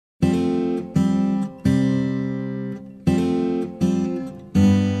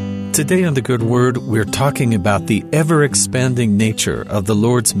Today on The Good Word, we're talking about the ever-expanding nature of the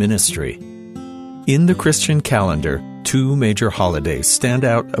Lord's ministry. In the Christian calendar, two major holidays stand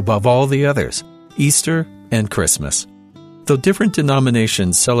out above all the others, Easter and Christmas. Though different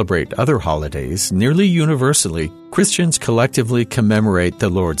denominations celebrate other holidays, nearly universally, Christians collectively commemorate the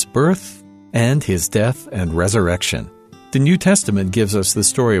Lord's birth and His death and resurrection. The New Testament gives us the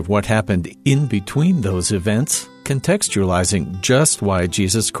story of what happened in between those events, contextualizing just why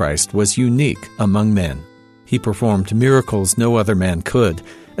Jesus Christ was unique among men. He performed miracles no other man could,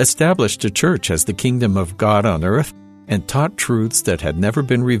 established a church as the kingdom of God on earth, and taught truths that had never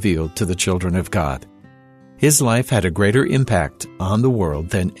been revealed to the children of God. His life had a greater impact on the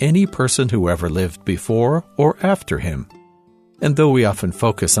world than any person who ever lived before or after him. And though we often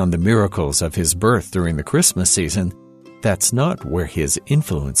focus on the miracles of his birth during the Christmas season, that's not where his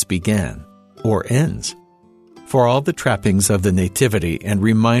influence began or ends. For all the trappings of the Nativity and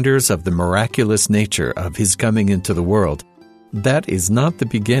reminders of the miraculous nature of his coming into the world, that is not the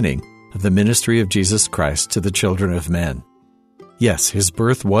beginning of the ministry of Jesus Christ to the children of men. Yes, his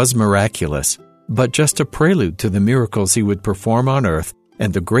birth was miraculous, but just a prelude to the miracles he would perform on earth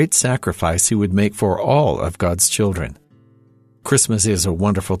and the great sacrifice he would make for all of God's children. Christmas is a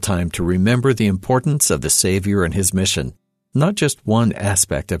wonderful time to remember the importance of the Savior and his mission, not just one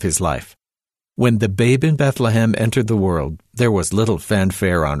aspect of his life. When the babe in Bethlehem entered the world, there was little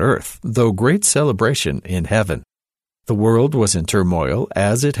fanfare on earth, though great celebration in heaven. The world was in turmoil,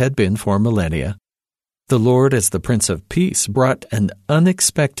 as it had been for millennia. The Lord, as the Prince of Peace, brought an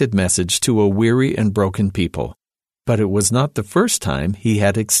unexpected message to a weary and broken people, but it was not the first time he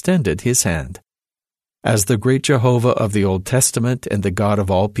had extended his hand. As the great Jehovah of the Old Testament and the God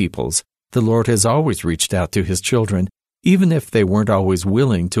of all peoples, the Lord has always reached out to his children, even if they weren't always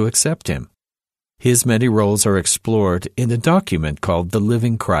willing to accept him. His many roles are explored in a document called The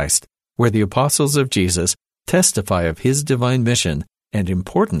Living Christ, where the apostles of Jesus testify of his divine mission and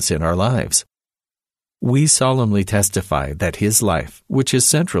importance in our lives. We solemnly testify that his life, which is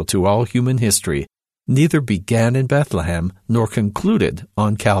central to all human history, neither began in Bethlehem nor concluded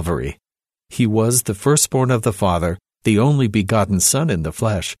on Calvary. He was the firstborn of the Father, the only begotten Son in the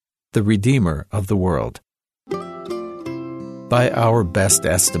flesh, the Redeemer of the world. By our best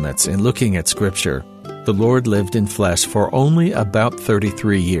estimates in looking at Scripture, the Lord lived in flesh for only about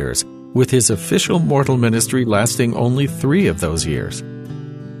 33 years, with his official mortal ministry lasting only 3 of those years.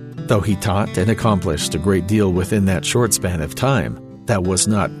 Though he taught and accomplished a great deal within that short span of time, that was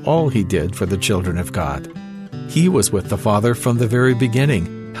not all he did for the children of God. He was with the Father from the very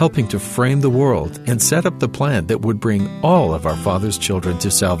beginning, helping to frame the world and set up the plan that would bring all of our Father's children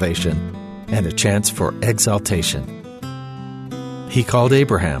to salvation and a chance for exaltation. He called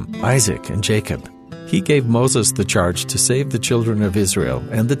Abraham, Isaac, and Jacob. He gave Moses the charge to save the children of Israel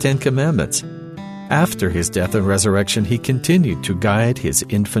and the 10 Commandments. After his death and resurrection, he continued to guide his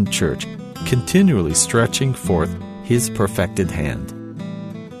infant church, continually stretching forth his perfected hand.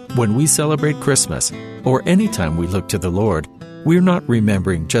 When we celebrate Christmas, or any time we look to the Lord, we're not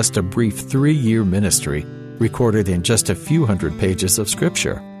remembering just a brief 3-year ministry recorded in just a few hundred pages of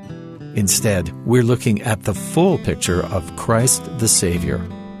Scripture. Instead, we're looking at the full picture of Christ the Savior,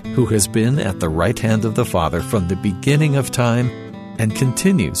 who has been at the right hand of the Father from the beginning of time and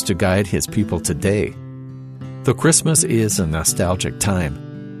continues to guide his people today. Though Christmas is a nostalgic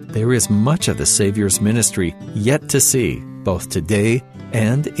time, there is much of the Savior's ministry yet to see, both today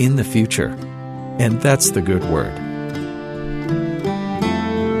and in the future. And that's the good word.